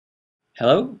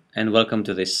Hello and welcome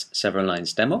to this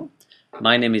Severalnines demo.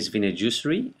 My name is Vinay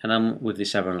Jusri and I'm with the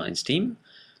Severalnines team.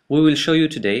 We will show you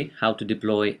today how to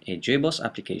deploy a JBoss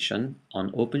application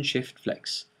on OpenShift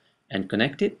Flex and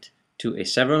connect it to a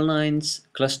Severalnines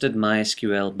clustered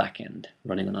MySQL backend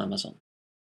running on Amazon.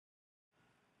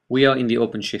 We are in the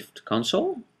OpenShift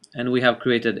console and we have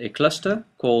created a cluster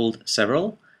called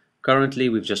Several, currently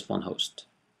with just one host.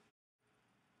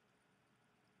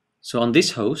 So on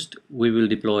this host, we will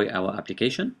deploy our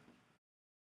application.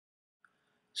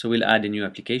 So we'll add a new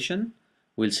application.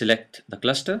 We'll select the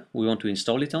cluster we want to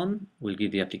install it on. We'll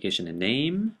give the application a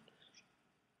name,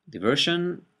 the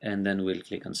version, and then we'll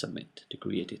click on Submit to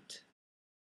create it.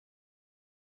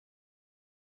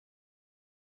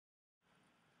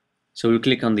 So we'll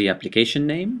click on the application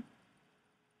name.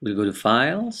 We'll go to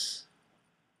Files,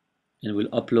 and we'll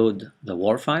upload the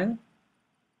WAR file.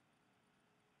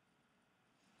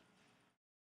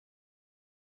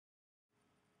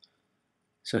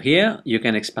 So here you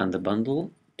can expand the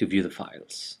bundle to view the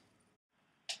files.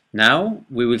 Now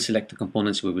we will select the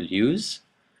components we will use.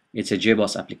 It's a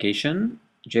JBoss application,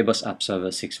 JBoss App Server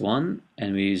 6.1,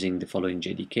 and we're using the following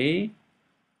JDK.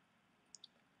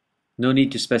 No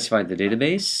need to specify the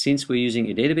database since we're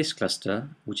using a database cluster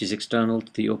which is external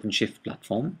to the OpenShift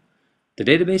platform. The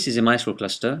database is a MySQL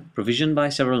cluster provisioned by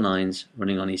Severalnines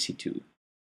running on EC2.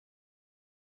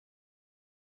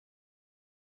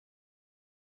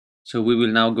 So we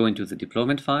will now go into the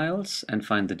deployment files and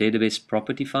find the database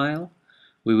property file.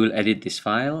 We will edit this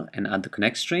file and add the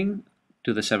connect string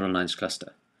to the Severalnines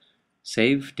cluster.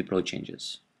 Save, deploy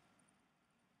changes.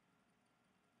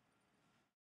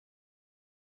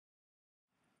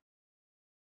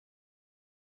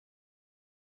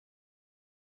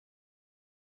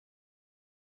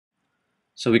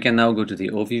 So we can now go to the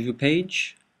overview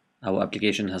page. Our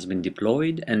application has been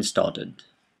deployed and started.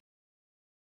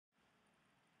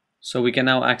 So we can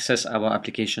now access our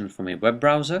application from a web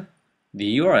browser.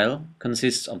 The URL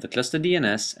consists of the cluster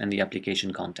DNS and the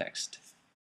application context.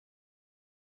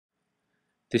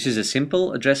 This is a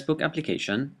simple address book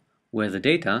application where the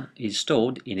data is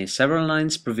stored in a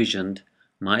Severalnines provisioned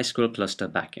MySQL cluster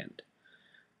backend.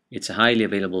 It's a highly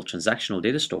available transactional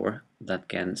data store that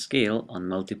can scale on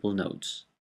multiple nodes.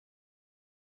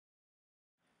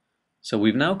 So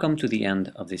we've now come to the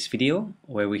end of this video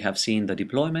where we have seen the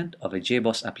deployment of a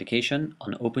JBoss application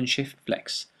on OpenShift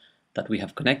Flex that we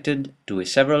have connected to a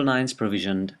Severalnines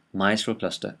provisioned MySQL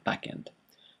cluster backend.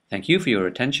 Thank you for your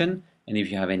attention, and if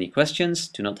you have any questions,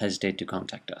 do not hesitate to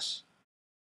contact us.